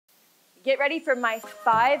Get ready for my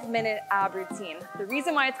 5-minute ab routine. The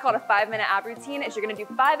reason why it's called a 5-minute ab routine is you're gonna do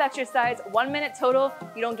 5 exercises, 1 minute total.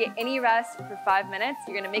 You don't get any rest for 5 minutes.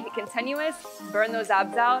 You're gonna make it continuous, burn those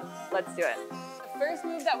abs out. Let's do it. The first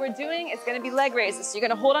move that we're doing is gonna be leg raises. So you're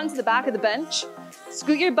gonna hold onto the back of the bench,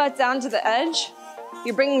 scoot your butt down to the edge.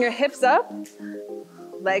 You're bringing your hips up,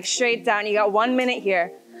 legs straight down. You got 1 minute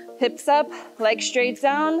here. Hips up, legs straight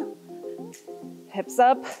down. Hips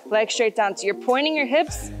up, legs straight down. So you're pointing your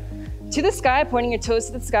hips to the sky, pointing your toes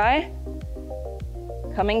to the sky,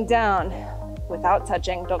 coming down without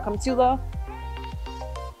touching. Don't come too low.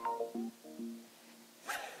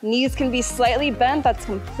 Knees can be slightly bent, that's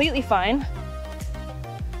completely fine.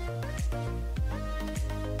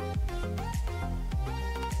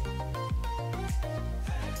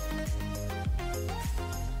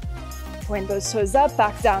 Point those toes up,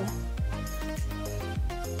 back down.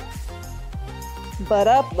 Butt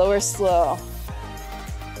up, lower slow.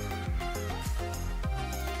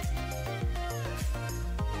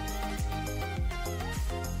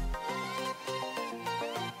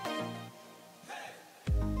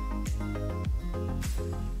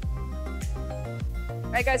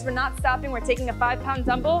 All right, guys, we're not stopping. We're taking a 5-pound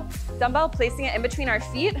dumbbell, placing it in between our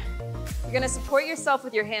feet. You're gonna support yourself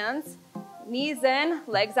with your hands. Knees in,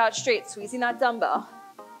 legs out straight, squeezing that dumbbell.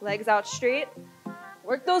 Legs out straight.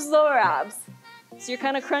 Work those lower abs. So you're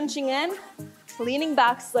kind of crunching in, leaning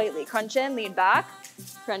back slightly. Crunch in, lean back.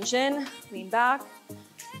 Crunch in, lean back.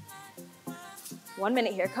 1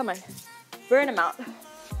 minute here, come on. Burn them out.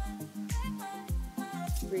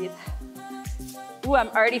 Breathe. Ooh, I'm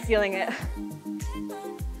already feeling it.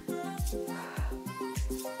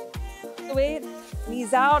 Weight,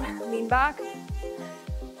 knees out, lean back.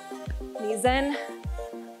 Knees in,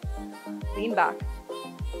 lean back.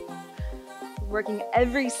 Working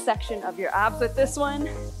every section of your abs with this one,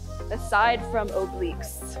 aside from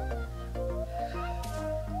obliques.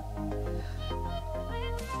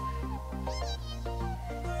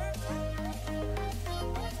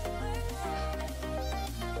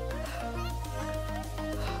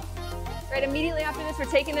 Right, immediately after this, we're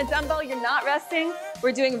taking the dumbbell, you're not resting.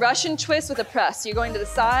 We're doing Russian twist with a press. So you're going to the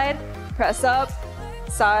side, press up,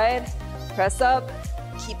 side, press up.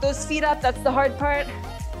 Keep those feet up, that's the hard part.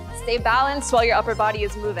 Stay balanced while your upper body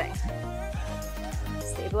is moving.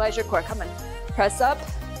 Stabilize your core, come on. Press up,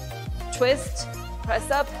 twist, press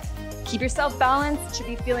up. Keep yourself balanced. It should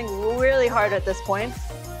be feeling really hard at this point.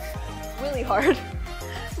 Really hard,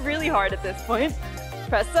 really hard at this point.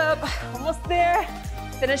 Press up, almost there.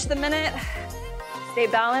 Finish the minute. Stay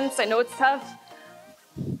balanced, I know it's tough.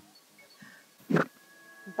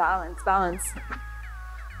 Balance, balance.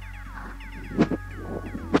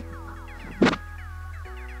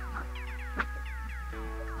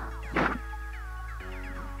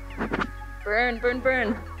 Burn, burn,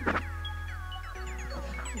 burn.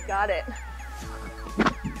 You got it.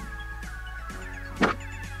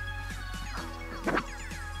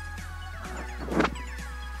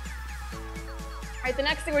 All right, the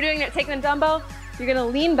next thing we're doing, taking the dumbbell, you're gonna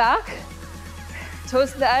lean back,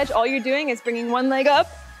 toes to the edge. All you're doing is bringing one leg up,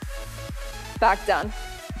 back down.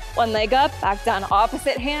 One leg up, back down.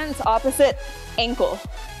 Opposite hands, opposite ankle.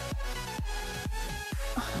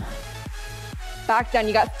 Back down.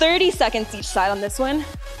 You got 30 seconds each side on this one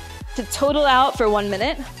to total out for 1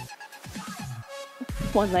 minute.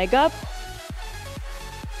 One leg up.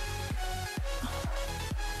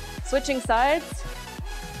 Switching sides.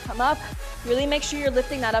 Come up. Really make sure you're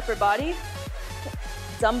lifting that upper body.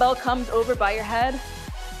 Dumbbell comes over by your head.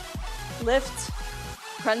 Lift,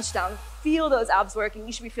 crunch down. Feel those abs working.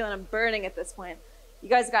 You should be feeling them burning at this point. You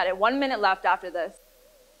guys got it. 1 minute left after this.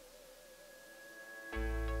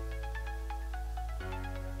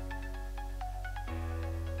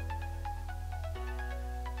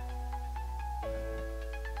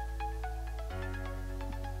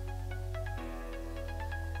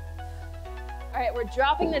 All right, we're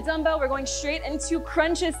dropping the dumbbell. We're going straight into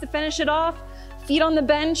crunches to finish it off. Feet on the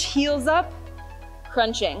bench, heels up,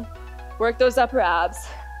 crunching. Work those upper abs.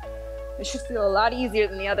 It should feel a lot easier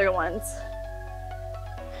than the other ones.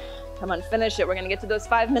 Come on, finish it. We're gonna get to those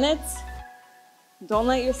 5 minutes. Don't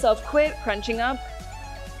let yourself quit, crunching up,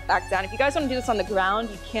 back down. If you guys wanna do this on the ground,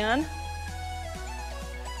 you can.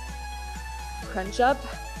 Crunch up,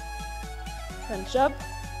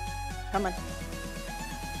 come on.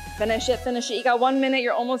 Finish it, finish it. You got 1 minute,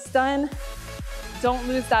 you're almost done. Don't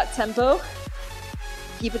lose that tempo.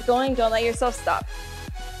 Keep it going, don't let yourself stop.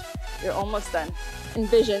 You're almost done.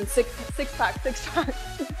 Envision six pack. You're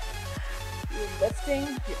lifting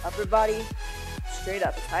your upper body straight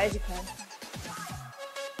up as high as you can.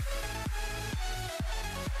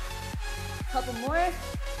 Couple more.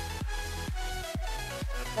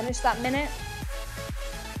 Finish that minute.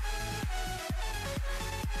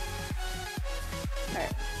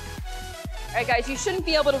 All right, guys, you shouldn't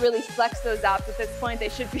be able to really flex those abs at this point. They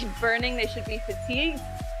should be burning, they should be fatigued.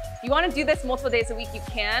 If you want to do this multiple days a week, you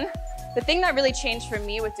can. The thing that really changed for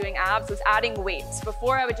me with doing abs was adding weights.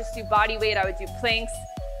 Before, I would just do body weight, I would do planks,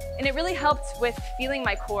 and it really helped with feeling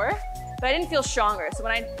my core, but I didn't feel stronger. So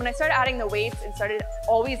when I started adding the weights and started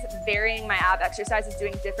always varying my ab exercises,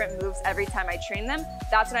 doing different moves every time I trained them,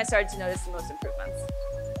 that's when I started to notice the most improvements.